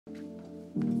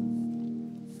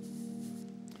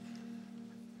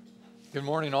Good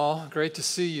morning, all. Great to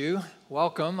see you.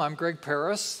 Welcome. I'm Greg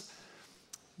Paris,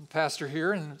 pastor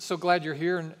here, and so glad you're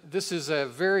here. And this is a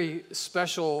very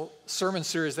special sermon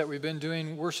series that we've been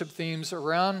doing, worship themes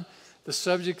around the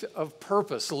subject of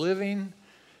purpose, living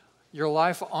your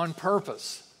life on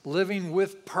purpose, living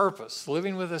with purpose,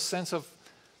 living with a sense of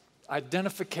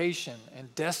identification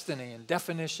and destiny and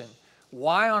definition.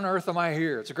 Why on earth am I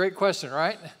here? It's a great question,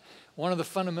 right? One of the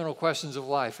fundamental questions of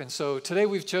life. And so today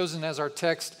we've chosen as our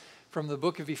text from the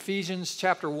book of Ephesians,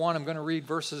 chapter 1. I'm going to read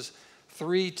verses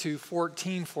 3 to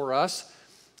 14 for us.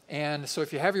 And so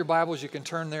if you have your Bibles, you can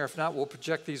turn there. If not, we'll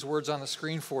project these words on the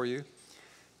screen for you.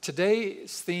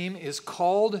 Today's theme is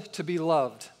called to be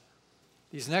loved.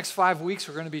 These next 5 weeks,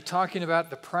 we're going to be talking about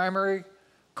the primary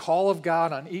call of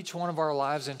God on each one of our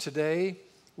lives. And today,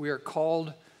 we are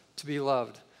called to be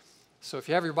loved. So if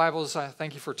you have your Bibles, I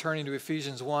thank you for turning to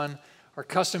Ephesians 1. Our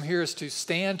custom here is to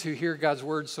stand to hear God's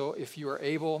word, so if you are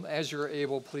able, as you're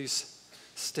able, please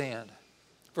stand.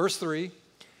 Verse 3,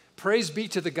 praise be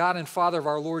to the God and Father of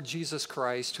our Lord Jesus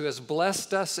Christ, who has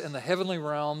blessed us in the heavenly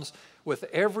realms with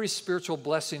every spiritual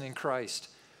blessing in Christ.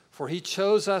 For he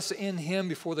chose us in him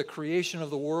before the creation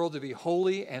of the world to be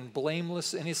holy and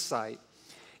blameless in his sight.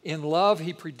 In love,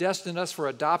 he predestined us for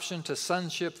adoption to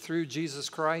sonship through Jesus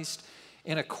Christ,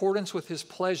 in accordance with his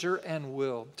pleasure and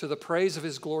will, to the praise of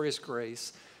his glorious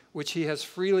grace, which he has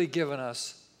freely given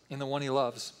us in the one he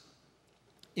loves.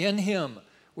 In him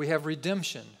we have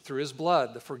redemption through his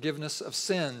blood, the forgiveness of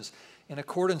sins, in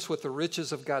accordance with the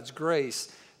riches of God's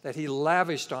grace that he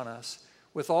lavished on us.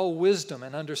 With all wisdom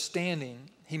and understanding,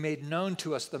 he made known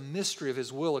to us the mystery of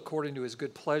his will according to his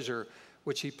good pleasure,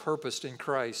 which he purposed in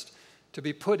Christ, to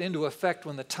be put into effect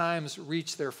when the times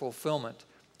reach their fulfillment,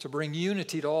 to bring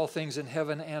unity to all things in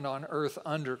heaven and on earth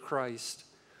under Christ.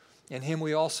 In him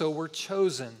we also were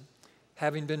chosen,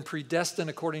 having been predestined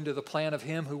according to the plan of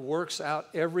him who works out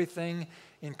everything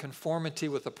in conformity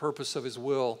with the purpose of his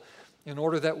will, in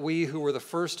order that we who were the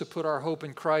first to put our hope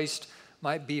in Christ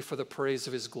might be for the praise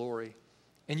of his glory.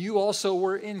 And you also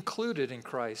were included in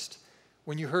Christ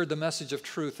when you heard the message of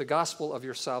truth, the gospel of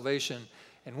your salvation.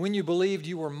 And when you believed,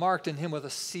 you were marked in him with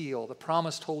a seal, the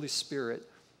promised Holy Spirit,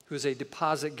 who is a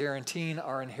deposit guaranteeing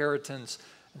our inheritance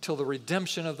until the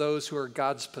redemption of those who are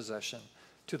God's possession,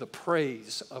 to the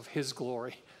praise of his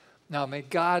glory. Now, may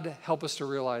God help us to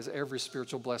realize every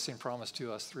spiritual blessing promised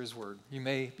to us through his word. You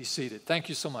may be seated. Thank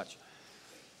you so much.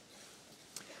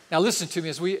 Now, listen to me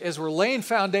as we're laying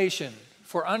foundation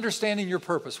for understanding your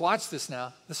purpose. Watch this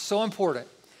now. This is so important.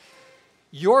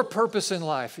 Your purpose in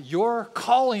life, your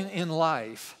calling in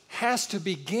life has to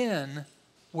begin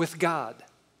with God.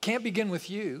 Can't begin with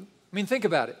you. I mean, think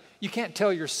about it. You can't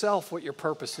tell yourself what your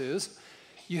purpose is.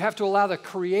 You have to allow the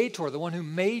Creator, the one who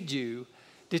made you,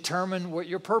 determine what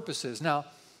your purpose is. Now,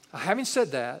 having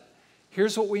said that,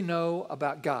 here's what we know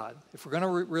about God. If we're going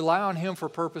to rely on him for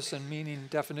purpose and meaning,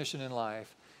 definition in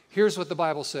life, here's what the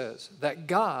Bible says, that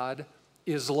God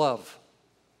is love.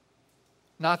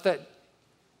 Not that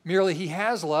merely he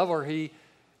has love or he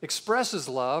expresses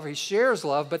love, he shares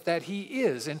love, but that he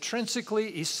is intrinsically,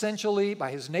 essentially,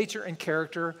 by his nature and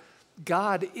character,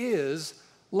 God is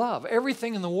love.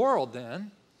 Everything in the world, then,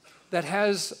 that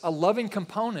has a loving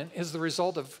component is the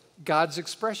result of God's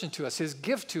expression to us, his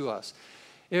gift to us.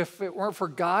 If it weren't for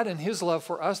God and his love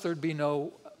for us, there'd be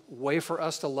no way for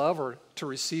us to love or to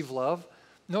receive love,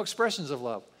 no expressions of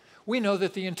love. We know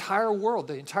that the entire world,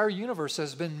 the entire universe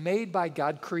has been made by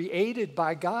God, created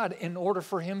by God in order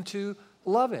for him to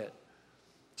love it.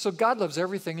 So God loves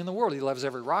everything in the world. He loves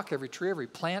every rock, every tree, every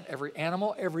plant, every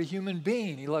animal, every human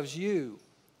being. He loves you.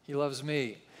 He loves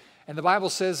me. And the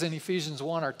Bible says in Ephesians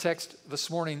 1, our text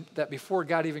this morning, that before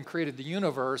God even created the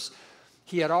universe,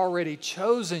 he had already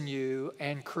chosen you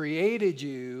and created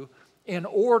you in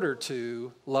order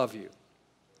to love you.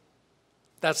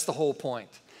 That's the whole point.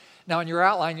 Now, in your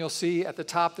outline, you'll see at the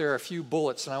top there are a few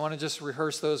bullets, and I want to just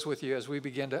rehearse those with you as we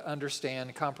begin to understand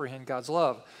and comprehend God's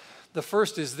love. The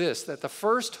first is this, that the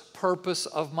first purpose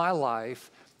of my life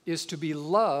is to be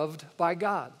loved by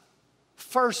God.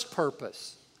 First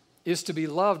purpose is to be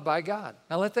loved by God.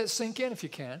 Now let that sink in if you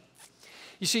can.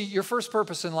 You see, your first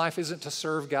purpose in life isn't to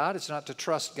serve God. It's not to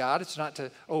trust God. It's not to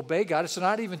obey God. It's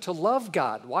not even to love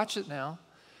God. Watch it now.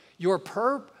 Your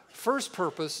first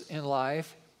purpose in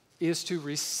life is to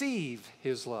receive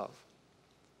his love,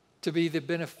 to be the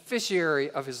beneficiary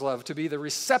of his love, to be the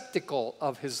receptacle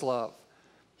of his love.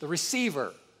 The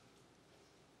receiver,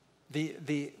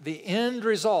 the end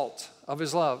result of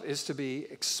his love is to be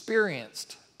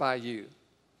experienced by you.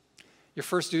 Your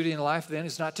first duty in life then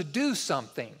is not to do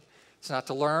something. It's not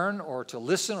to learn or to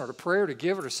listen or to pray or to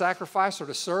give or to sacrifice or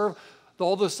to serve.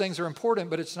 All those things are important,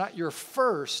 but it's not your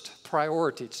first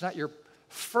priority. It's not your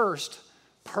first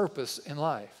purpose in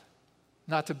life,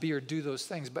 not to be or do those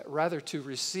things, but rather to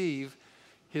receive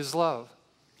his love.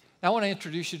 Now, I want to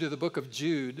introduce you to the book of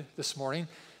Jude this morning.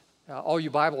 All you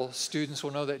Bible students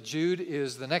will know that Jude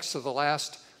is the next to the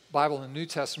last Bible in the New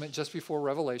Testament, just before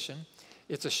Revelation.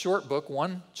 It's a short book,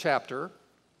 one chapter.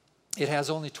 It has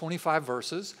only 25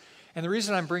 verses. And the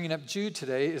reason I'm bringing up Jude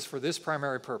today is for this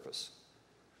primary purpose.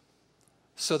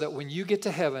 So that when you get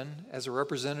to heaven as a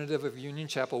representative of Union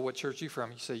Chapel, what church are you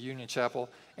from? You say Union Chapel.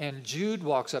 And Jude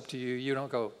walks up to you. You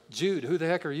don't go, Jude, who the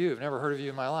heck are you? I've never heard of you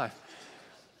in my life.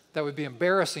 That would be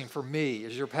embarrassing for me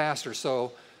as your pastor.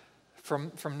 So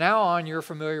from now on, you're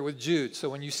familiar with Jude. So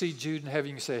when you see Jude in heaven,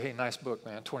 you can say, hey, nice book,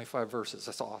 man, 25 verses.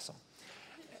 That's awesome.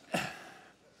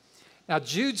 Now,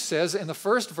 Jude says in the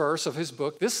first verse of his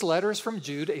book, this letter is from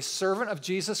Jude, a servant of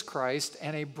Jesus Christ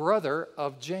and a brother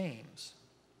of James.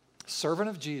 Servant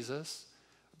of Jesus,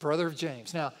 brother of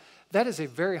James. Now, that is a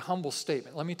very humble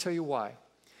statement. Let me tell you why.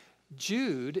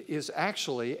 Jude is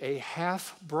actually a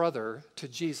half-brother to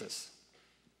Jesus.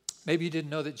 Maybe you didn't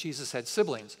know that Jesus had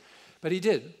siblings, but he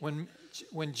did.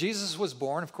 When Jesus was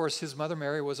born, of course, his mother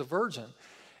Mary was a virgin,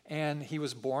 and he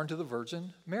was born to the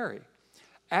Virgin Mary.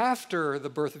 After the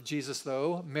birth of Jesus,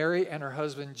 though, Mary and her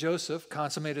husband Joseph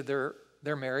consummated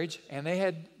their marriage, and they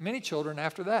had many children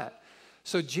after that.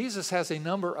 So Jesus has a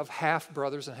number of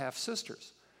half-brothers and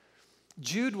half-sisters.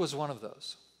 Jude was one of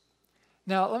those.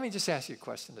 Now, let me just ask you a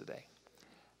question today.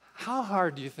 How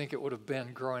hard do you think it would have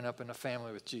been growing up in a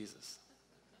family with Jesus?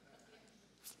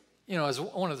 You know, as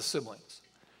one of the siblings.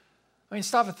 I mean,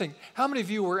 stop and think. How many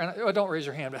of you were, don't raise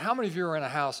your hand, but how many of you were in a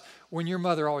house when your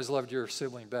mother always loved your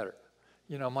sibling better?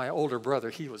 You know, my older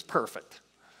brother, he was perfect,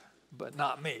 but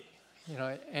not me. You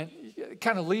know, and it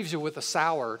kind of leaves you with a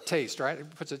sour taste, right?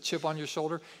 It puts a chip on your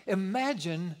shoulder.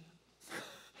 Imagine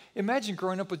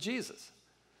growing up with Jesus.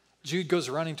 Jude goes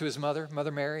running to his mother,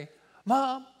 Mother Mary.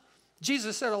 Mom,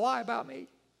 Jesus said a lie about me.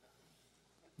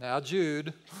 Now,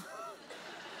 Jude,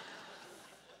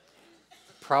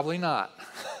 probably not.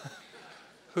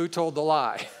 Who told the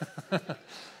lie? It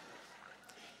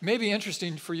may be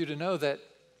interesting for you to know that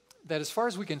as far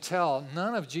as we can tell,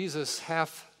 none of Jesus'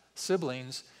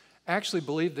 half-siblings actually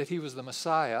believed that he was the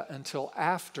Messiah until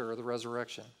after the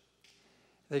resurrection.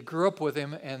 They grew up with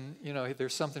him, and, you know,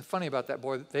 there's something funny about that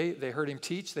boy. They heard him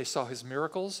teach. They saw his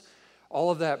miracles, all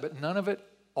of that, but none of it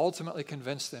ultimately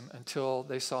convinced them until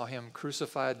they saw him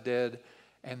crucified, dead,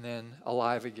 and then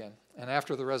alive again. And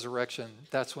after the resurrection,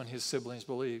 that's when his siblings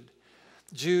believed.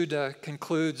 Jude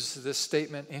concludes this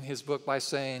statement in his book by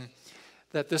saying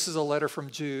that this is a letter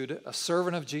from Jude, a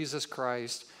servant of Jesus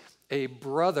Christ, a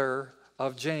brother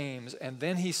of James. And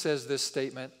then he says this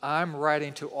statement, I'm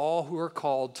writing to all who are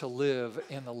called to live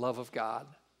in the love of God,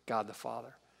 God the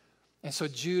Father. And so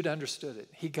Jude understood it.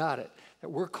 He got it, that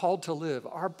we're called to live.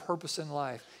 Our purpose in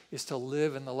life is to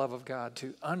live in the love of God,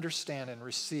 to understand and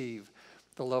receive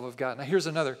the love of God. Now here's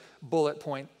another bullet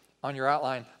point on your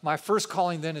outline. My first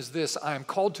calling then is this: I am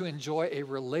called to enjoy a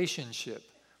relationship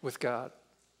with God.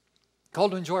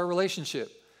 Called to enjoy a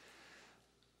relationship.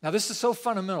 Now this is so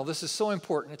fundamental. This is so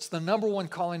important. It's the number one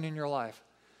calling in your life.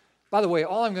 By the way,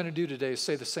 all I'm going to do today is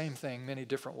say the same thing many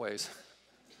different ways.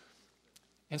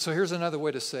 And so here's another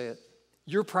way to say it.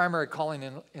 Your primary calling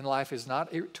in life is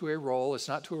not to a role. It's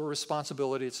not to a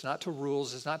responsibility. It's not to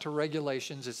rules. It's not to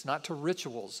regulations. It's not to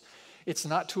rituals. It's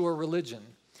not to a religion.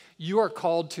 You are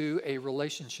called to a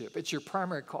relationship. It's your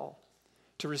primary call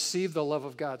to receive the love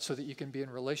of God so that you can be in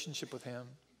relationship with him.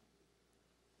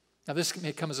 Now, this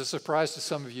may come as a surprise to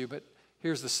some of you, but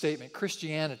here's the statement.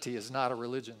 Christianity is not a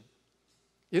religion.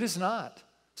 It is not.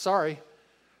 Sorry.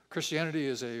 Christianity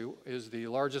is the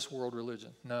largest world religion.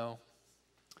 No.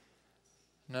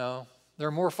 There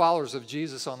are more followers of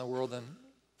Jesus on the world than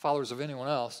followers of anyone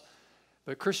else,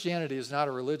 but Christianity is not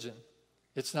a religion.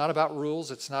 It's not about rules.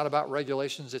 It's not about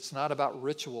regulations. It's not about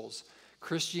rituals.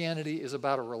 Christianity is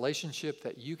about a relationship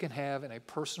that you can have in a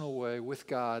personal way with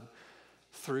God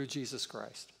through Jesus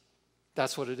Christ.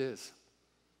 That's what it is.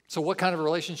 So what kind of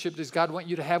relationship does God want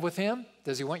you to have with him?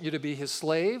 Does he want you to be his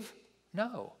slave?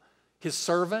 No. His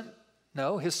servant?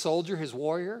 No. His soldier, his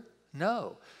warrior?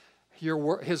 No.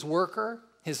 His worker?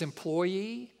 His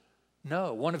employee?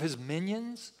 No. One of his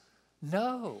minions?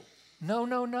 No.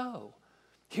 No.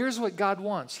 Here's what God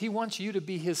wants. He wants you to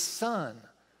be his son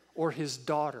or his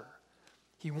daughter.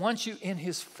 He wants you in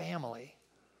his family.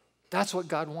 That's what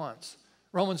God wants.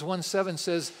 Romans 1:7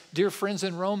 says, dear friends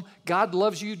in Rome, God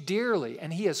loves you dearly,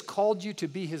 and he has called you to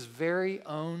be his very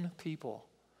own people.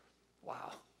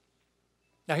 Wow.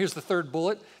 Now here's the third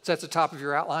bullet. It's at the top of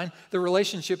your outline. The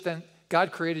relationship then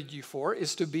God created you for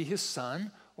is to be his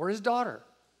son or his daughter.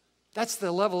 That's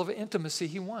the level of intimacy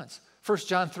he wants. 1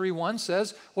 John 3:1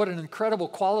 says, what an incredible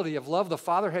quality of love the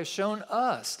Father has shown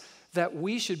us, that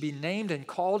we should be named and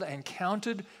called and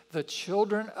counted the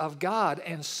children of God.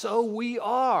 And so we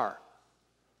are.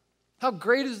 How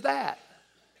great is that?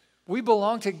 We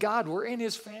belong to God. We're in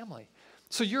his family.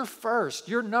 So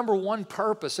your number one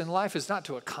purpose in life is not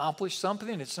to accomplish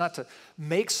something. It's not to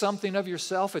make something of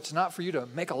yourself. It's not for you to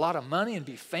make a lot of money and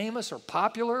be famous or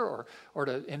popular or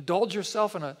to indulge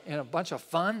yourself in a bunch of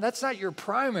fun. That's not your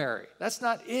primary. That's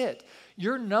not it.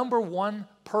 Your number one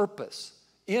purpose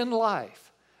in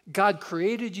life, God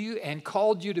created you and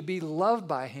called you to be loved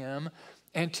by him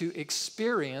and to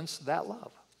experience that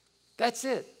love. That's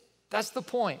it. That's the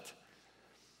point.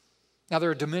 Now, there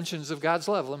are dimensions of God's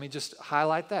love. Let me just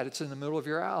highlight that. It's in the middle of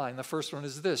your outline. The first one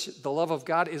is this: the love of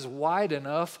God is wide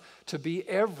enough to be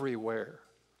everywhere.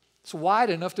 It's wide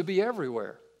enough to be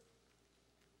everywhere.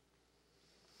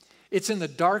 It's in the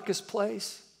darkest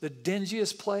place, the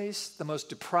dingiest place, the most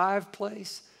deprived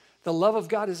place. The love of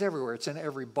God is everywhere. It's in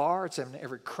every bar. It's in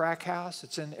every crack house.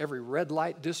 It's in every red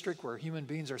light district where human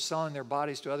beings are selling their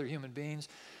bodies to other human beings.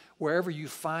 Wherever you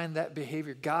find that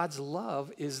behavior, God's love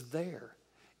is there.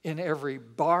 In every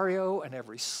barrio, in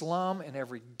every slum, in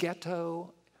every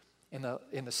ghetto, in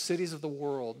the cities of the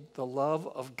world, the love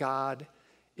of God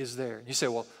is there. And you say,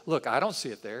 well, look, I don't see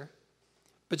it there.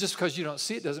 But just because you don't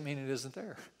see it doesn't mean it isn't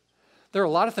there. There are a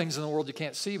lot of things in the world you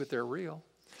can't see, but they're real.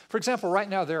 For example, right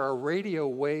now there are radio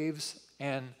waves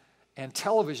and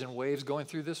television waves going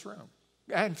through this room.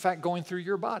 In fact, going through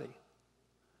your body.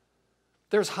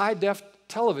 There's high-def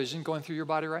television going through your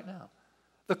body right now.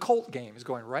 The Colt game is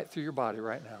going right through your body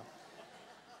right now.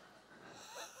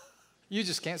 You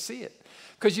just can't see it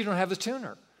because you don't have the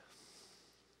tuner.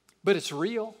 But it's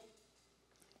real.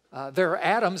 There are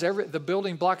atoms. The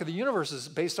building block of the universe is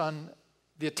based on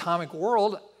the atomic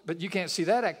world, but you can't see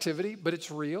that activity, but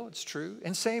it's real, it's true.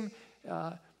 And same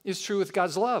is true with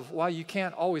God's love. While you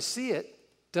can't always see it,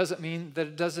 doesn't mean that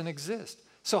it doesn't exist.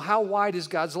 So how wide is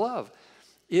God's love?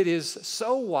 It is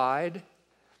so wide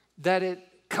that it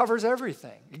covers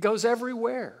everything. It goes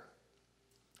everywhere,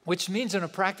 which means in a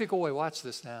practical way, watch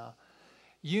this now,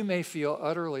 you may feel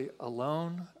utterly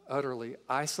alone, utterly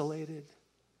isolated,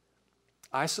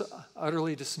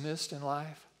 utterly dismissed in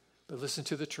life, but listen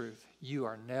to the truth. You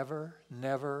are never,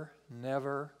 never,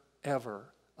 never, ever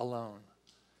alone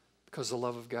because the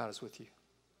love of God is with you.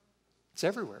 It's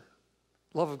everywhere.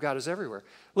 Love of God is everywhere.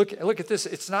 Look at this.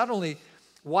 It's not only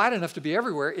wide enough to be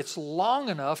everywhere, it's long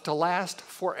enough to last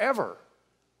forever.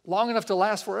 Long enough to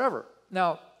last forever.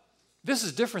 Now, this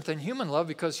is different than human love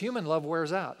because human love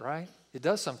wears out, right? It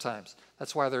does sometimes.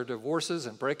 That's why there are divorces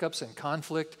and breakups and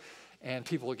conflict and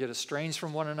people will get estranged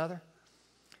from one another.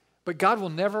 But God will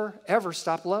never, ever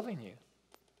stop loving you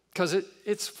because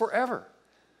it's forever.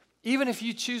 Even if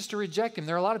you choose to reject him,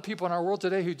 there are a lot of people in our world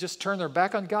today who just turn their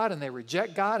back on God and they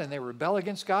reject God and they rebel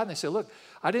against God and they say, look,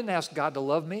 I didn't ask God to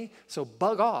love me, so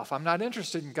bug off. I'm not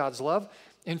interested in God's love.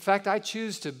 In fact, I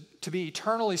choose to be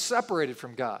eternally separated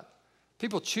from God.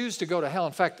 People choose to go to hell.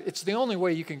 In fact, it's the only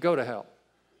way you can go to hell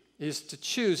is to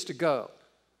choose to go.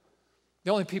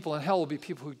 The only people in hell will be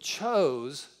people who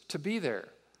chose to be there.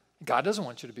 God doesn't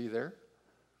want you to be there.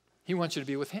 He wants you to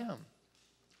be with him.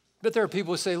 But there are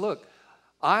people who say, look,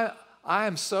 I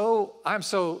am so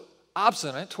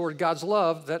obstinate toward God's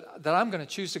love that I'm going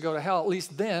to choose to go to hell. At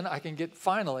least then I can get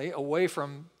finally away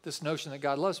from this notion that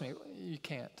God loves me. You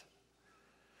can't.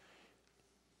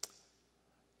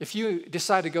 If you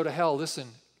decide to go to hell, listen,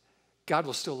 God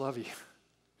will still love you.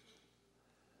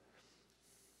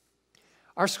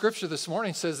 Our scripture this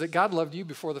morning says that God loved you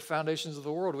before the foundations of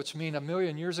the world, which means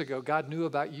 1,000,000 years ago, God knew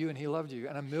about you and he loved you.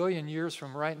 And 1,000,000 years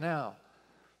from right now,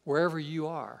 wherever you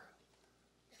are,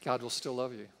 God will still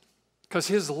love you. Because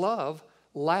his love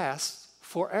lasts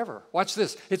forever. Watch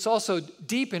this. It's also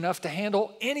deep enough to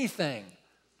handle anything.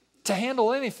 To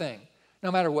handle anything.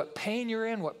 No matter what pain you're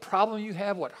in, what problem you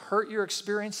have, what hurt you're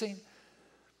experiencing.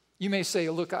 You may say,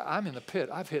 look, I'm in the pit.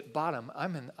 I've hit bottom.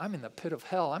 I'm in the pit of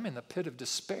hell. I'm in the pit of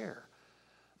despair.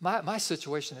 My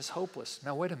situation is hopeless.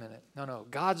 Now, wait a minute. No.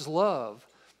 God's love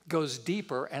goes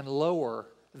deeper and lower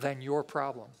than your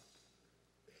problem.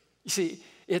 You see,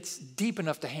 it's deep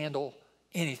enough to handle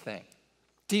anything.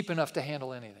 Deep enough to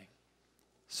handle anything.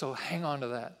 So hang on to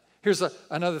that. Here's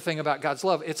another thing about God's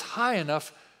love. It's high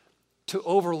enough to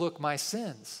overlook my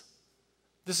sins.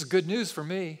 This is good news for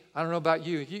me. I don't know about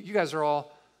you. You guys are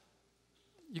all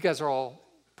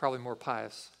probably more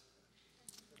pious.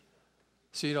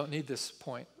 So you don't need this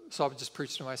point. So I'll just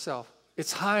preach to myself.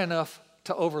 It's high enough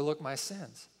to overlook my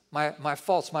sins. my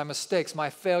faults, my mistakes, my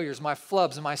failures, my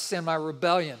flubs, and my sin, my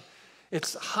rebellion.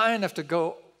 It's high enough to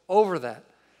go over that.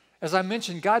 As I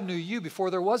mentioned, God knew you before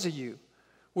there was a you.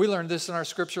 We learned this in our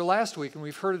scripture last week, and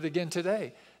we've heard it again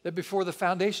today, that before the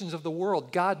foundations of the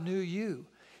world, God knew you.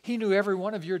 He knew every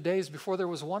one of your days before there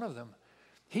was one of them.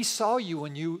 He saw you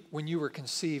when you were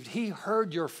conceived. He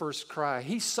heard your first cry.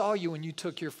 He saw you when you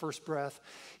took your first breath.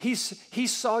 He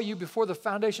saw you before the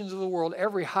foundations of the world,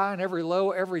 every high and every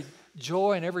low, every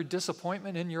joy and every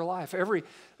disappointment in your life,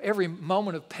 every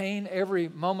moment of pain, every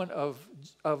moment of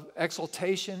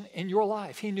exaltation in your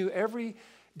life. He knew every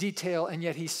detail, and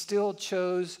yet he still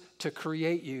chose to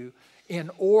create you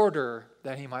in order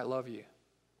that he might love you.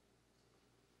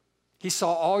 He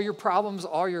saw all your problems,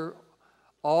 all your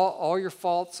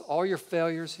faults, all your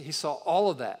failures. He saw all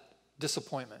of that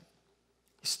disappointment.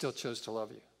 He still chose to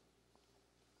love you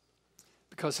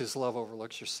because his love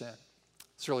overlooks your sin.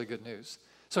 It's really good news.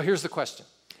 So here's the question.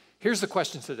 Here's the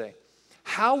question today.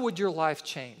 How would your life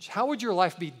change? How would your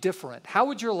life be different? How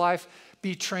would your life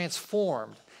be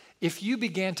transformed if you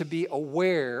began to be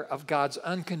aware of God's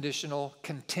unconditional,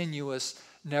 continuous,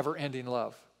 never-ending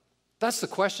love? That's the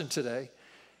question today.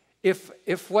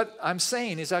 If what I'm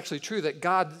saying is actually true, that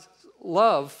God's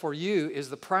love for you is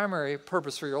the primary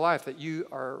purpose for your life, that you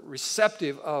are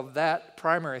receptive of that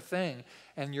primary thing,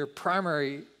 and your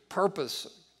primary purpose,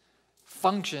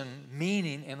 function,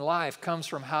 meaning in life comes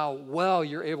from how well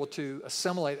you're able to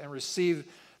assimilate and receive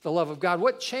the love of God,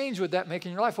 what change would that make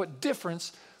in your life? What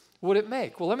difference would it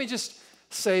make? Well, let me just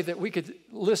say that we could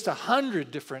list 100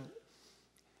 different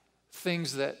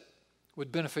things that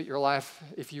would benefit your life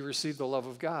if you received the love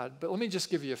of God. But let me just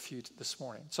give you a few this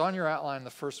morning. So on your outline, the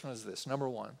first one is this. Number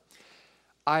one,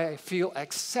 I feel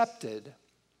accepted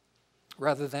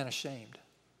rather than ashamed.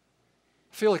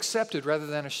 I feel accepted rather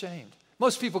than ashamed.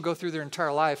 Most people go through their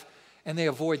entire life and they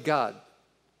avoid God.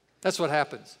 That's what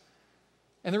happens.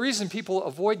 And the reason people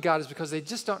avoid God is because they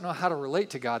just don't know how to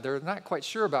relate to God. They're not quite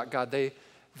sure about God.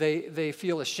 They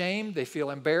feel ashamed. They feel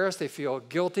embarrassed. They feel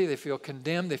guilty. They feel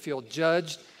condemned. They feel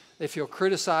judged. They feel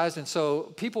criticized. And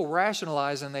so people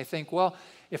rationalize and they think, well,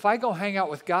 if I go hang out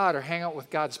with God or hang out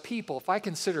with God's people, if I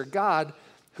consider God,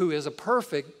 who is a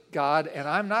perfect God, and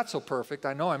I'm not so perfect,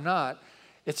 I know I'm not,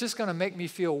 it's just going to make me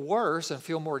feel worse and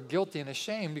feel more guilty and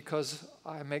ashamed because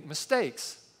I make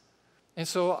mistakes. And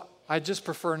so I just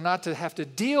prefer not to have to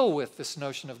deal with this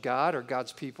notion of God or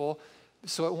God's people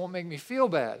so it won't make me feel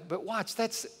bad. But watch,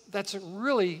 that's a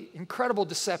really incredible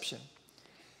deception.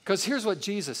 Because here's what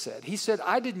Jesus said. He said,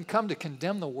 I didn't come to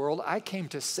condemn the world, I came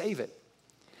to save it.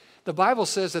 The Bible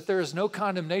says that there is no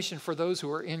condemnation for those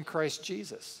who are in Christ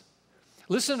Jesus.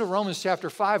 Listen to Romans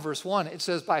chapter 5, verse 1. It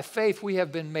says, by faith we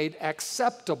have been made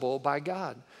acceptable by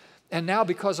God. And now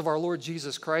because of our Lord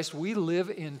Jesus Christ, we live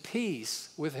in peace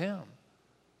with him.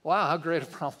 Wow, how great a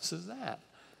promise is that?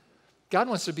 God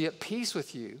wants to be at peace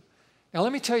with you. Now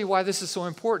let me tell you why this is so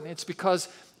important. It's because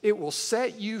it will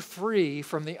set you free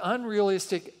from the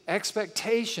unrealistic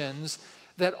expectations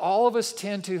that all of us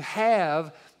tend to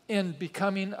have in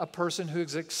becoming a person who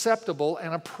is acceptable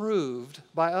and approved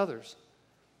by others.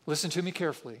 Listen to me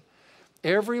carefully.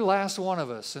 Every last one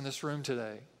of us in this room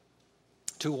today,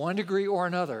 to one degree or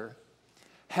another,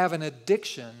 have an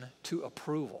addiction to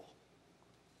approval.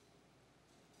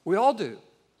 We all do.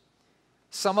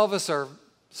 Some of us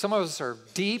are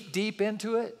deep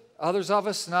into it. Others of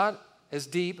us not as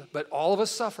deep, but all of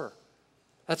us suffer.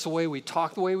 That's the way we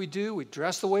talk the way we do. We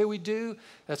dress the way we do.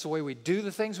 That's the way we do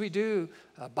the things we do,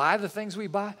 buy the things we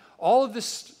buy. All of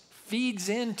this feeds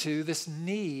into this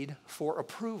need for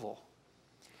approval.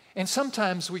 And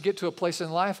sometimes we get to a place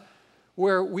in life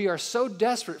where we are so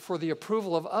desperate for the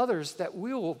approval of others that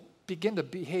we will begin to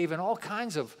behave in all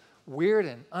kinds of weird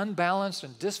and unbalanced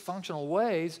and dysfunctional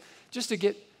ways just to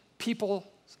get people's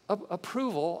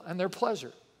approval and their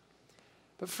pleasure.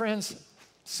 But friends,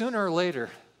 sooner or later,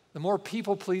 the more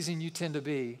people-pleasing you tend to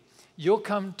be, you'll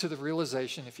come to the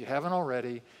realization, if you haven't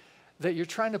already, that you're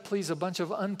trying to please a bunch of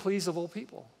unpleasable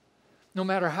people. No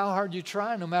matter how hard you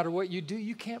try, no matter what you do,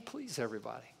 you can't please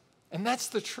everybody. And that's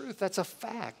the truth. That's a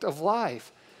fact of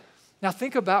life. Now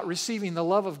think about receiving the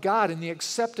love of God and the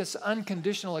acceptance,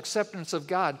 unconditional acceptance of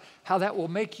God, how that will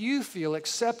make you feel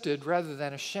accepted rather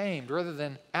than ashamed, rather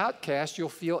than outcast, you'll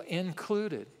feel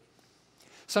included.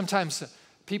 Sometimes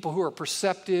people who are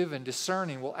perceptive and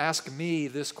discerning will ask me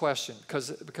this question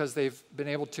because they've been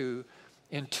able to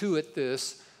intuit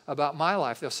this about my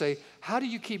life. They'll say, how do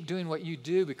you keep doing what you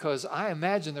do? Because I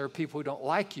imagine there are people who don't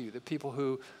like you, the people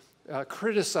who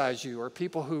criticize you, or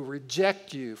people who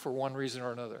reject you for one reason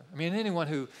or another. I mean, anyone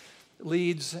who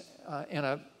leads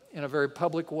in in a very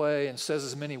public way and says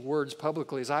as many words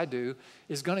publicly as I do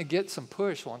is going to get some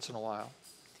push once in a while.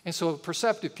 And so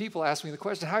perceptive people ask me the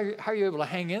question, how are you able to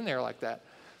hang in there like that?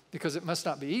 Because it must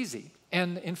not be easy.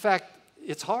 And in fact,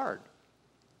 it's hard.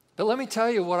 But let me tell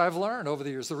you what I've learned over the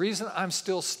years. The reason I'm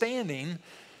still standing,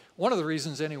 one of the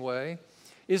reasons anyway,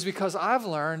 is because I've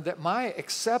learned that my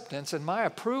acceptance and my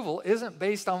approval isn't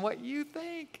based on what you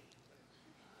think.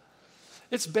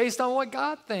 It's based on what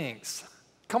God thinks.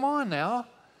 Come on now.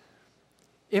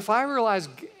 If I realize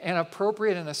and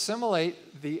appropriate and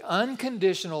assimilate the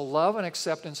unconditional love and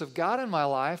acceptance of God in my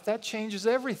life, that changes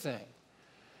everything.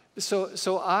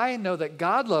 So I know that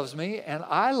God loves me and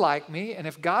I like me, and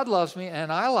if God loves me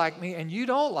and I like me and you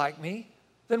don't like me,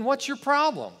 then what's your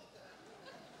problem?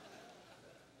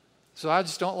 So I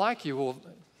just don't like you. Well,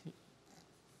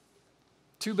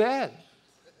 too bad.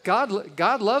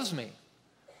 God loves me.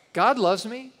 God loves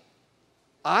me.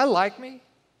 I like me.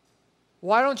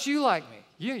 Why don't you like me?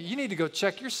 You need to go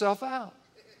check yourself out.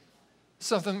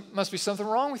 Must be something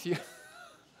wrong with you.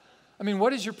 I mean,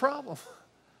 what is your problem?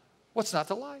 What's not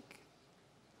to like?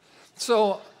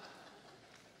 So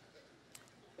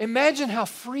imagine how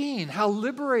freeing, how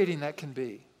liberating that can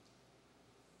be.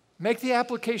 Make the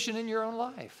application in your own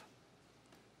life.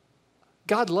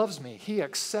 God loves me. He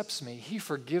accepts me. He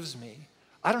forgives me.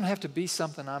 I don't have to be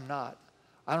something I'm not.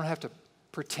 I don't have to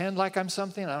pretend like I'm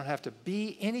something. I don't have to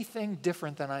be anything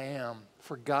different than I am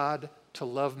for God to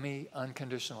love me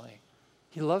unconditionally.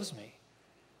 He loves me.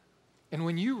 And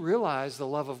when you realize the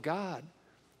love of God,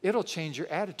 it'll change your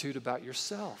attitude about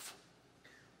yourself.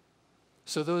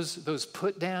 So those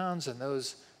put downs and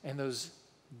those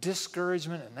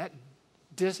discouragement and that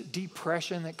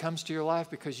depression that comes to your life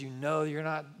because you know you're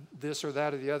not this or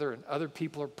that or the other and other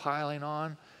people are piling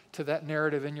on to that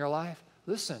narrative in your life,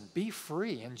 listen, be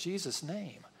free in Jesus'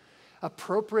 name.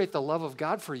 Appropriate the love of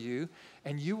God for you,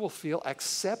 and you will feel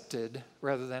accepted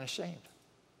rather than ashamed.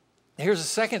 Here's a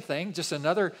second thing, just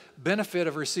another benefit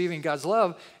of receiving God's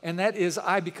love, and that is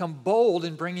I become bold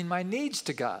in bringing my needs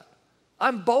to God.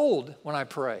 I'm bold when I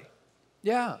pray.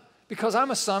 Yeah, because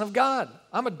I'm a son of God.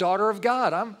 I'm a daughter of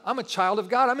God. I'm a child of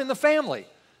God. I'm in the family.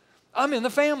 I'm in the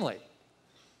family.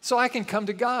 So I can come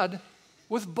to God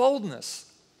with boldness.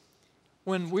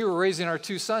 When we were raising our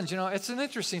two sons, it's an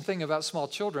interesting thing about small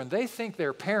children. They think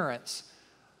their parents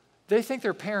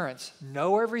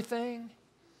know everything,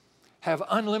 have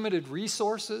unlimited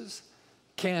resources,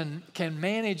 can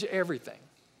manage everything.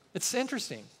 It's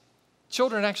interesting.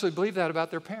 Children actually believe that about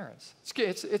their parents.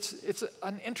 It's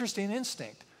an interesting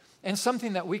instinct and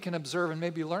something that we can observe and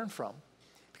maybe learn from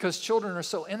because children are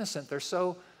so innocent. They're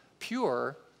so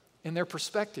pure in their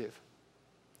perspective.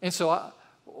 And so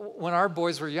when our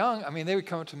boys were young, they would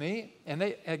come up to me and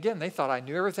they thought I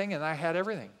knew everything and I had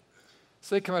everything.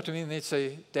 So they'd come up to me and they'd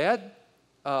say, Dad,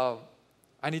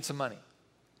 I need some money.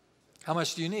 How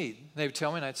much do you need? And they would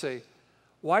tell me and I'd say,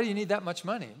 why do you need that much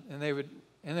money? And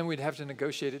then we'd have to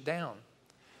negotiate it down.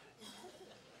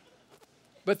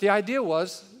 But the idea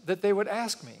was that they would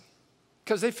ask me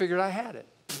because they figured I had it.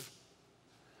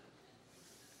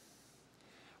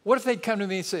 What if they'd come to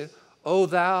me and say, "O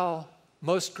thou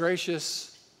most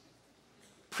gracious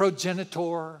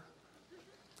progenitor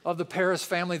of the Paris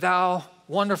family, thou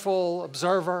wonderful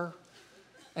observer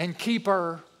and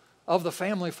keeper of the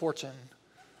family fortune,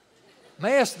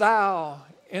 mayest thou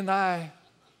in thy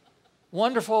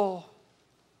wonderful,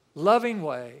 loving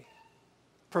way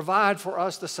provide for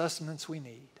us the sustenance we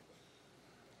need."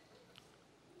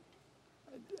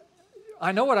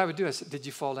 I know what I would do. I said, "Did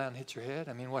you fall down and hit your head?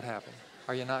 What happened?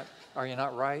 Are you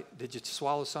not right? Did you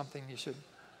swallow something you should?"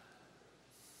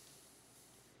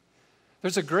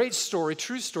 There's a great story,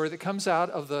 true story, that comes out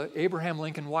of the Abraham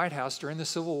Lincoln White House during the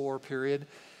Civil War period.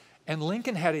 And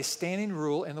Lincoln had a standing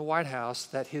rule in the White House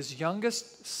that his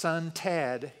youngest son,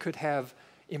 Tad, could have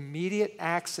immediate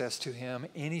access to him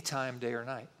anytime, day or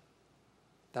night.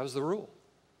 That was the rule.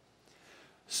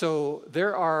 So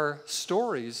there are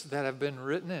stories that have been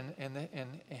written,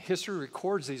 and history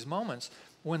records these moments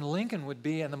when Lincoln would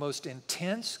be in the most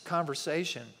intense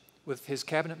conversation with his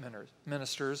cabinet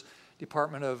ministers,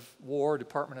 Department of War,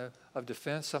 Department of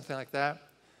Defense, something like that,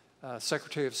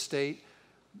 Secretary of State.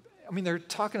 They're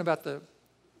talking about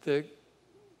the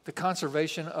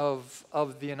conservation of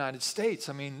the United States.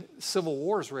 Civil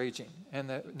war is raging, and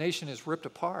the nation is ripped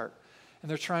apart, and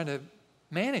they're trying to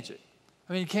manage it.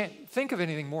 You can't think of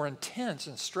anything more intense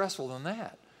and stressful than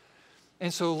that.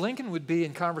 And so Lincoln would be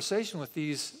in conversation with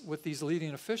these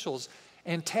leading officials,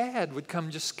 and Tad would come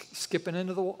just skipping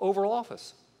into the Oval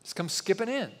Office. Just come skipping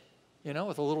in,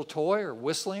 with a little toy or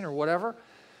whistling or whatever.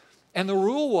 And the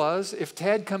rule was if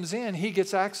Tad comes in, he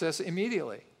gets access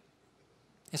immediately.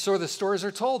 And so the stories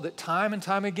are told that time and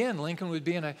time again, Lincoln would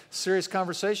be in a serious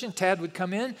conversation. Tad would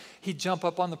come in, he'd jump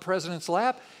up on the president's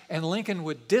lap, and Lincoln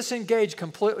would disengage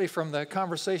completely from the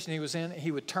conversation he was in.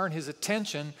 He would turn his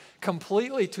attention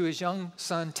completely to his young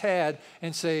son, Tad,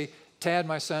 and say, "Tad,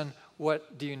 my son,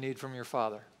 what do you need from your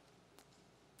father?"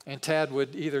 And Tad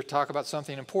would either talk about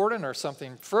something important or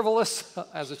something frivolous,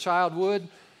 as a child would,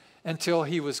 until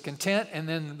he was content, and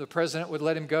then the president would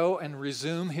let him go and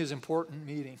resume his important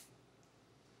meeting.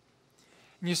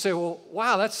 And you say, well,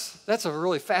 wow, that's a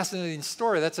really fascinating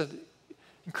story. That's an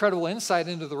incredible insight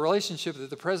into the relationship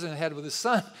that the president had with his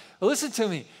son. Well, listen to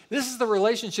me. This is the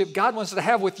relationship God wants to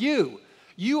have with you.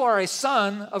 You are a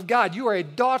son of God. You are a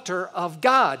daughter of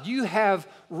God. You have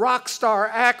rock star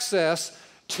access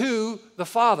to the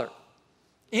Father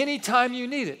anytime you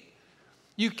need it.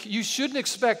 You shouldn't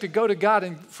expect to go to God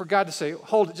and for God to say,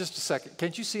 hold it just a second.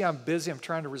 Can't you see I'm busy? I'm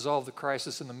trying to resolve the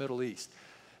crisis in the Middle East.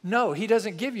 No, he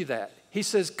doesn't give you that. He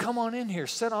says, come on in here,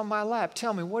 sit on my lap.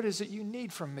 Tell me, what is it you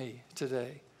need from me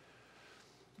today?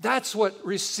 That's what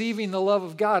receiving the love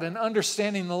of God and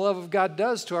understanding the love of God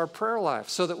does to our prayer life,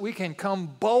 so that we can come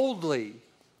boldly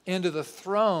into the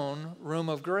throne room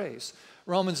of grace.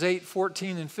 Romans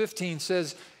 8:14 and 15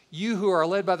 says, you who are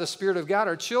led by the Spirit of God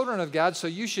are children of God, so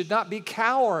you should not be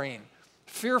cowering,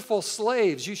 fearful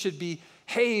slaves. You should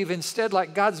behave instead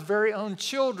like God's very own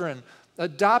children,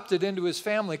 adopted into his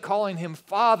family, calling him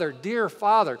Father, dear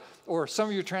Father. Or some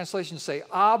of your translations say,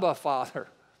 Abba, Father.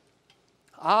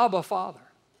 Abba, Father.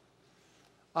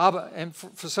 Abba, and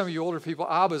for some of you older people,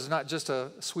 Abba is not just a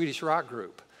Swedish rock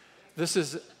group.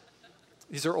 These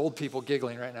are old people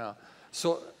giggling right now.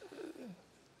 So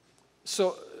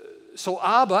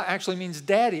Abba actually means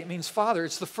daddy. It means father.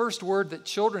 It's the first word that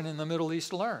children in the Middle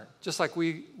East learn. Just like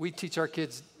we teach our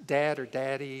kids dad or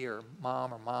daddy or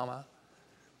mom or mama.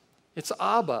 It's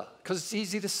Abba, because it's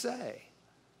easy to say.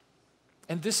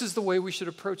 And this is the way we should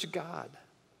approach God.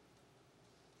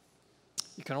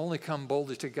 You can only come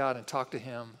boldly to God and talk to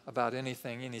him about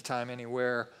anything, anytime,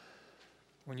 anywhere,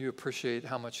 when you appreciate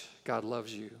how much God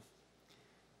loves you.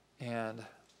 And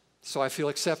so I feel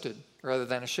accepted rather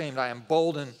than ashamed. I am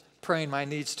bold in praying my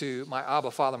needs to my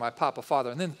Abba Father, my Papa Father.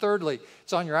 And then thirdly,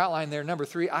 it's on your outline there, number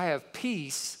 3, I have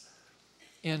peace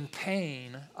in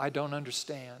pain I don't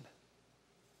understand.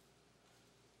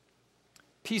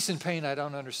 Peace in pain I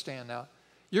don't understand. Now,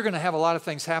 you're going to have a lot of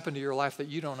things happen to your life that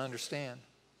you don't understand.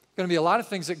 Going to be a lot of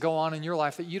things that go on in your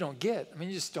life that you don't get. I mean,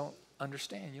 you just don't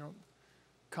understand. You don't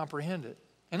comprehend it.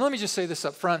 And let me just say this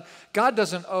up front. God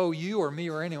doesn't owe you or me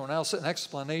or anyone else an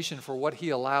explanation for what he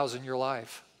allows in your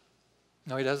life.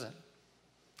 No, he doesn't.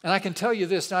 And I can tell you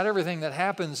this, not everything that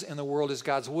happens in the world is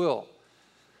God's will.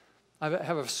 I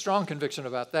have a strong conviction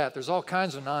about that. There's all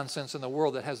kinds of nonsense in the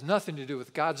world that has nothing to do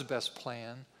with God's best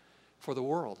plan for the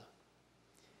world.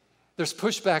 There's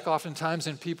pushback oftentimes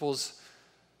in people's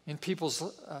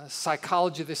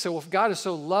psychology. They say, well, if God is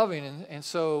so loving and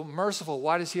so merciful,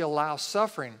 why does he allow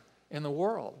suffering in the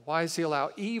world? Why does he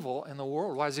allow evil in the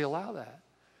world? Why does he allow that?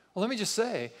 Well, let me just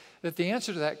say that the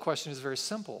answer to that question is very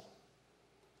simple.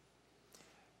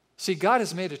 See, God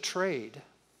has made a trade.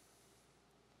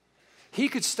 He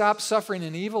could stop suffering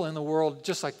and evil in the world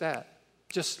just like that.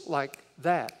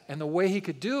 And the way he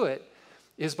could do it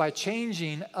is by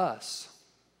changing us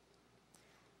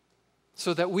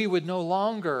so that we would no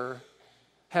longer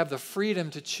have the freedom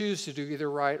to choose to do either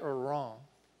right or wrong.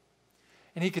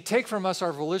 And he could take from us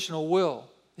our volitional will,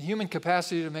 the human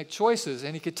capacity to make choices,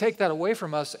 and he could take that away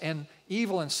from us, and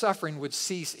evil and suffering would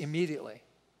cease immediately.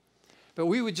 But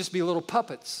we would just be little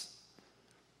puppets,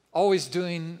 always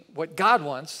doing what God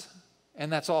wants,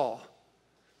 and that's all.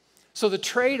 So the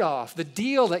trade-off, the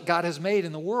deal that God has made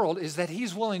in the world is that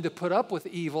he's willing to put up with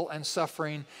evil and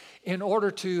suffering in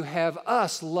order to have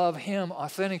us love him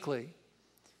authentically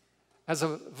as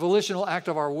a volitional act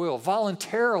of our will,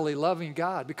 voluntarily loving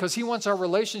God, because he wants our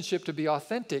relationship to be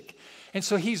authentic. And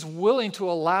so he's willing to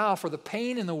allow for the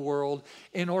pain in the world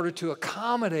in order to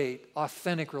accommodate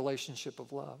authentic relationship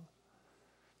of love.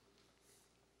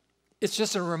 It's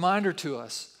just a reminder to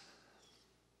us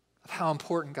of how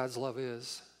important God's love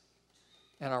is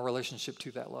and our relationship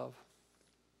to that love.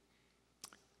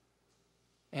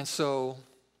 And so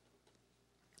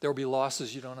there will be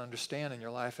losses you don't understand in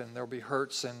your life, and there will be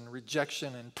hurts and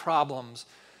rejection and problems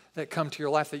that come to your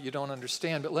life that you don't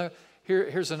understand. But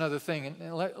here's another thing,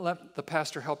 and let the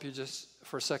pastor help you just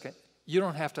for a second. You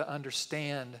don't have to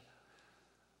understand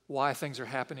why things are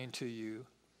happening to you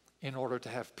in order to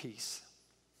have peace.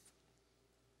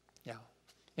 Yeah.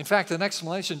 In fact, an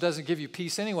explanation doesn't give you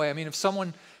peace anyway. I mean, if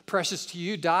someone precious to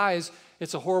you dies,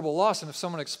 it's a horrible loss. And if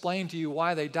someone explained to you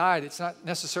why they died, it's not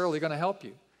necessarily going to help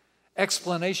you.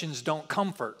 Explanations don't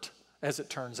comfort, as it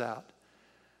turns out.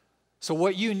 So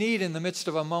what you need in the midst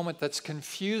of a moment that's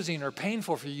confusing or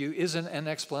painful for you isn't an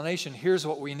explanation. Here's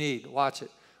what we need. Watch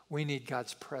it. We need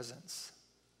God's presence.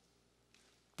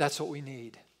 That's what we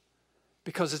need.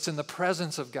 Because it's in the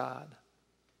presence of God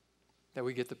that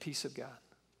we get the peace of God.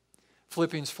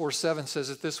 Philippians 4:7 says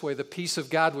it this way: the peace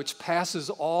of God which passes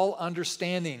all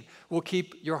understanding will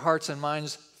keep your hearts and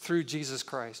minds through Jesus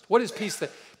Christ. What is peace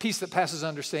that passes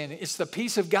understanding? It's the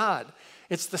peace of God.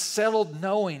 It's the settled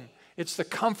knowing. It's the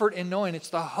comfort in knowing. It's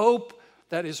the hope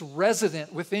that is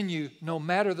resident within you no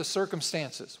matter the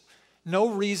circumstances. No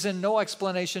reason, no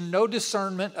explanation, no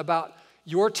discernment about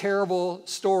your terrible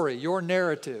story, your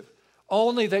narrative.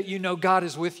 Only that you know God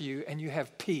is with you and you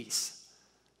have peace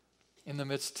in the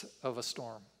midst of a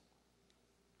storm.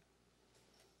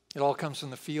 It all comes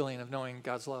from the feeling of knowing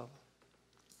God's love.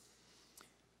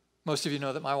 Most of you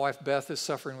know that my wife Beth is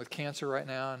suffering with cancer right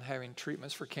now and having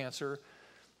treatments for cancer.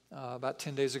 About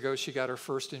 10 days ago, she got her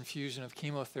first infusion of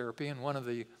chemotherapy, and one of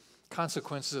the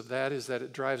consequences of that is that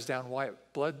it drives down white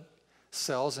blood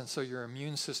cells, and so your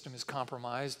immune system is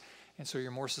compromised, and so you're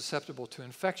more susceptible to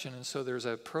infection. And so there's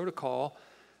a protocol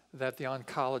that the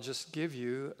oncologists give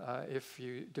you if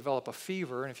you develop a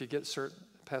fever, and if you get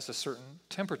past a certain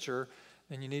temperature,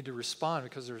 then you need to respond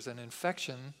because there's an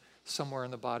infection somewhere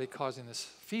in the body causing this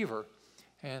fever.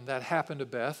 And that happened to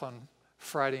Beth on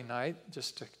Friday night,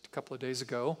 just a couple of days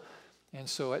ago. And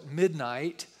so at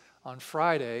midnight on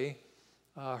Friday,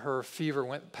 her fever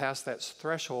went past that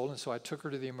threshold, and so I took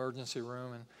her to the emergency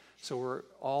room. And so we're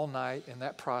all night in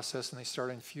that process, and they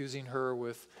started infusing her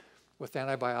with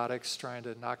antibiotics, trying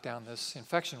to knock down this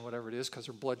infection, whatever it is, because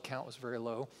her blood count was very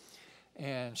low.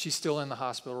 And she's still in the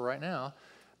hospital right now.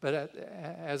 But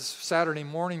as Saturday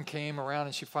morning came around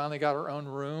and she finally got her own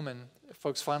room and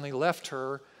folks finally left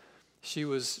her, she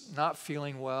was not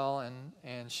feeling well,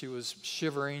 and she was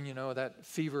shivering, you know, that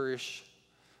feverish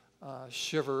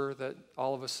shiver that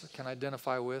all of us can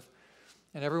identify with.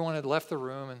 And everyone had left the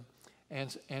room,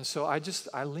 and so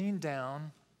I leaned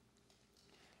down,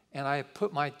 and I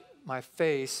put my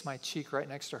face, my cheek right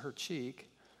next to her cheek,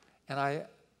 and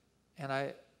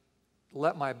I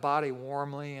let my body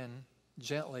warmly and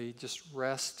gently just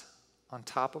rest on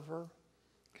top of her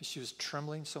because she was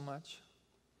trembling so much.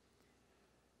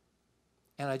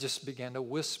 And I just began to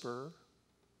whisper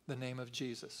the name of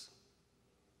Jesus.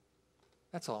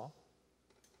 That's all.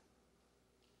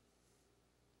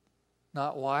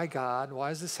 Not why God,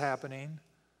 why is this happening?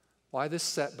 Why this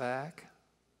setback?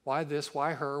 Why this?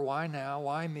 Why her? Why now?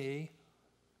 Why me?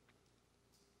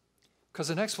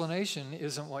 Because an explanation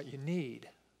isn't what you need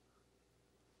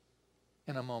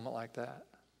in a moment like that.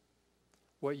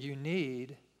 What you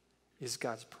need is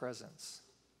God's presence.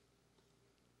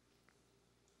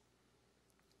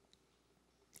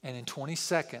 And in 20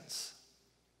 seconds,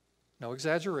 no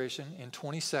exaggeration, in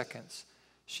 20 seconds,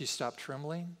 she stopped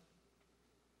trembling,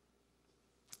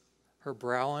 her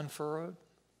brow unfurrowed,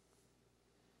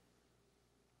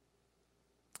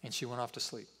 and she went off to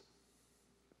sleep.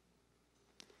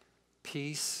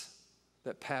 Peace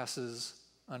that passes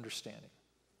understanding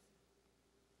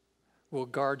will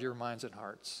guard your minds and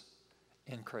hearts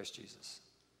in Christ Jesus.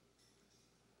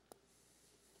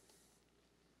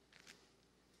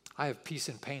 I have peace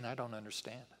in pain I don't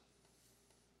understand.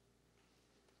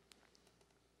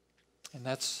 And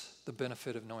that's the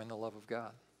benefit of knowing the love of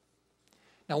God.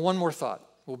 Now, one more thought.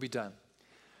 We'll be done.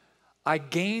 I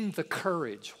gained the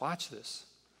courage. Watch this.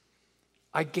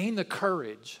 I gained the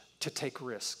courage to take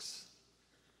risks.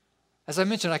 As I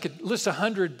mentioned, I could list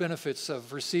 100 benefits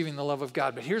of receiving the love of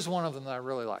God, but here's one of them that I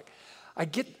really like. I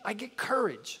get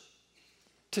courage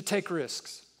to take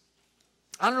risks.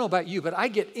 I don't know about you, but I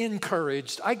get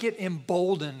encouraged, I get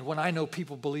emboldened when I know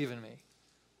people believe in me.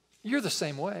 You're the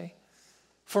same way.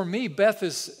 For me, Beth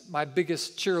is my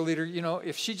biggest cheerleader. You know,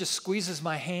 if she just squeezes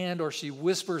my hand or she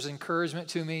whispers encouragement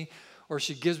to me or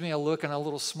she gives me a look and a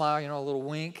little smile, you know, a little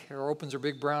wink, or opens her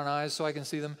big brown eyes so I can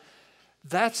see them,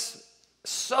 that's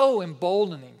so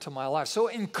emboldening to my life, so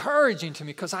encouraging to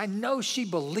me because I know she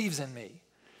believes in me.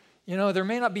 You know, there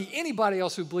may not be anybody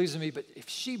else who believes in me, but if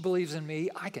she believes in me,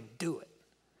 I can do it.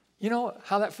 You know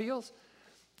how that feels?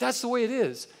 That's the way it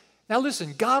is. Now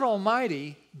listen, God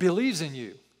Almighty believes in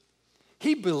you.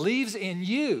 He believes in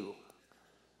you.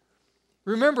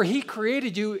 Remember, He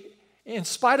created you in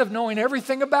spite of knowing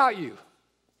everything about you.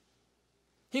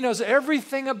 He knows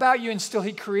everything about you, and still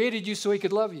He created you so He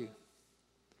could love you.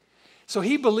 So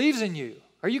He believes in you.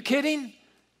 Are you kidding?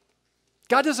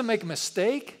 God doesn't make a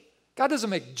mistake. God doesn't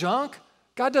make junk.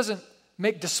 God doesn't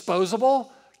make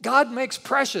disposable. God makes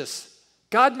precious.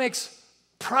 God makes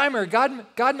primary.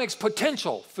 God makes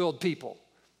potential-filled people,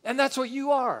 and that's what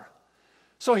you are.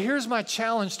 So here's my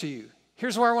challenge to you.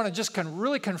 Here's where I want to just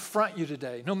really confront you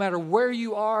today. No matter where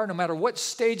you are, no matter what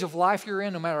stage of life you're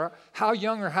in, no matter how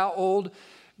young or how old,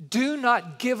 do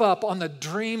not give up on the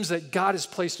dreams that God has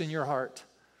placed in your heart.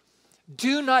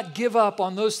 Do not give up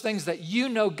on those things that you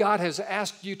know God has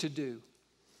asked you to do,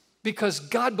 because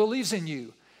God believes in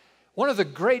you. One of the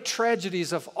great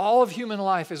tragedies of all of human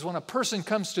life is when a person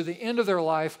comes to the end of their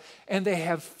life and they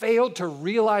have failed to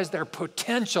realize their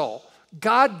potential,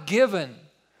 God-given,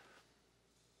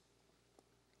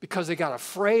 because they got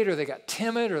afraid or they got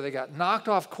timid or they got knocked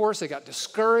off course, they got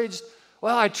discouraged.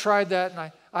 Well, I tried that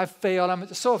and I failed.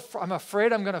 I'm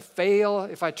afraid I'm going to fail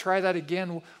if I try that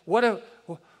again.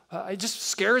 It just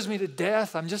scares me to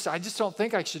death. I just don't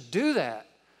think I should do that.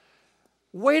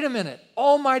 Wait a minute.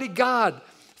 Almighty God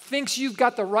thinks you've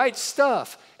got the right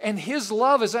stuff, and His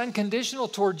love is unconditional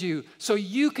toward you, so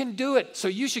you can do it. So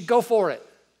you should go for it.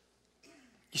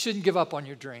 You shouldn't give up on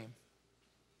your dream,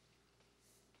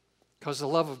 because the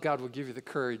love of God will give you the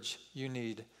courage you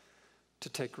need to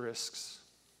take risks.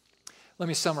 Let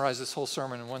me summarize this whole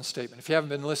sermon in one statement. If you haven't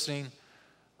been listening,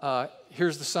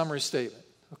 here's the summary statement,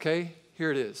 okay? Here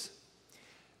it is.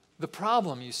 The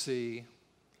problem, you see,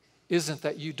 isn't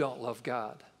that you don't love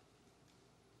God.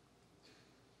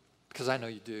 Because I know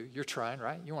you do. You're trying,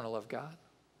 right? You want to love God.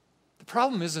 The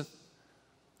problem isn't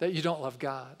that you don't love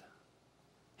God.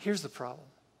 Here's the problem.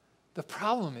 The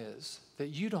problem is that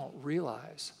you don't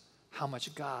realize how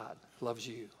much God loves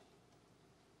you.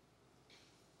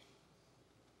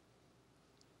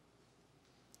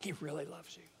 He really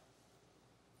loves you.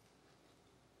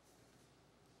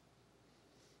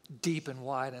 Deep and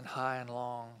wide and high and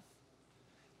long,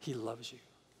 He loves you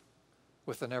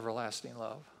with an everlasting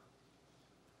love.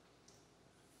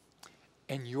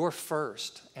 And your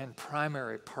first and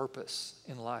primary purpose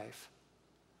in life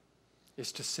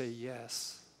is to say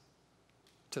yes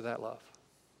to that love.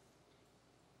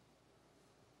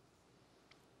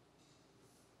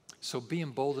 So be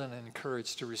emboldened and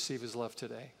encouraged to receive His love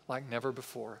today like never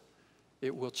before.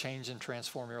 It will change and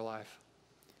transform your life.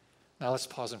 Now let's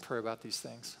pause and pray about these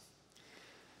things.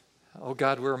 Oh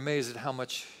God, we're amazed at how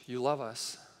much you love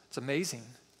us. It's amazing.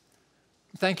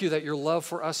 Thank you that your love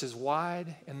for us is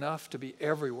wide enough to be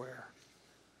everywhere,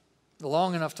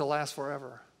 long enough to last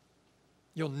forever.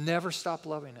 You'll never stop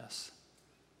loving us.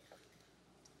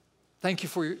 Thank you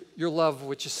for your love,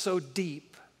 which is so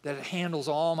deep that it handles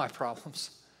all my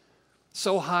problems,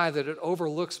 so high that it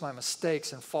overlooks my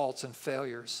mistakes and faults and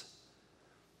failures.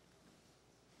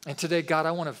 And today, God,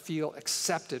 I want to feel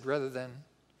accepted rather than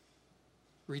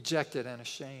rejected and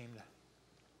ashamed.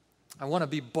 I want to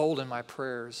be bold in my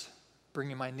prayers,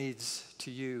 bringing my needs to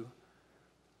you.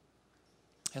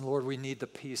 And Lord, we need the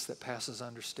peace that passes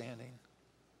understanding.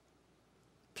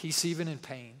 Peace even in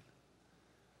pain.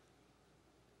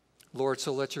 Lord,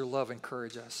 so let your love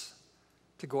encourage us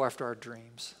to go after our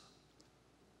dreams.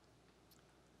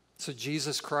 So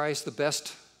Jesus Christ, the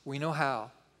best we know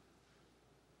how,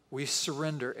 we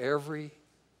surrender every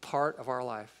part of our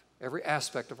life, every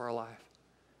aspect of our life.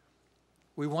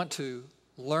 We want to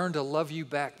learn to love you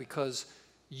back because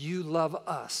you love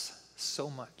us so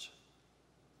much.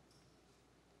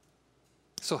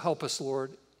 So help us,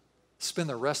 Lord, spend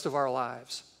the rest of our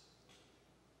lives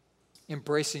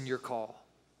embracing your call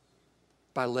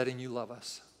by letting you love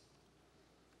us.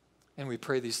 And we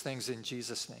pray these things in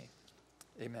Jesus' name.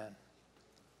 Amen.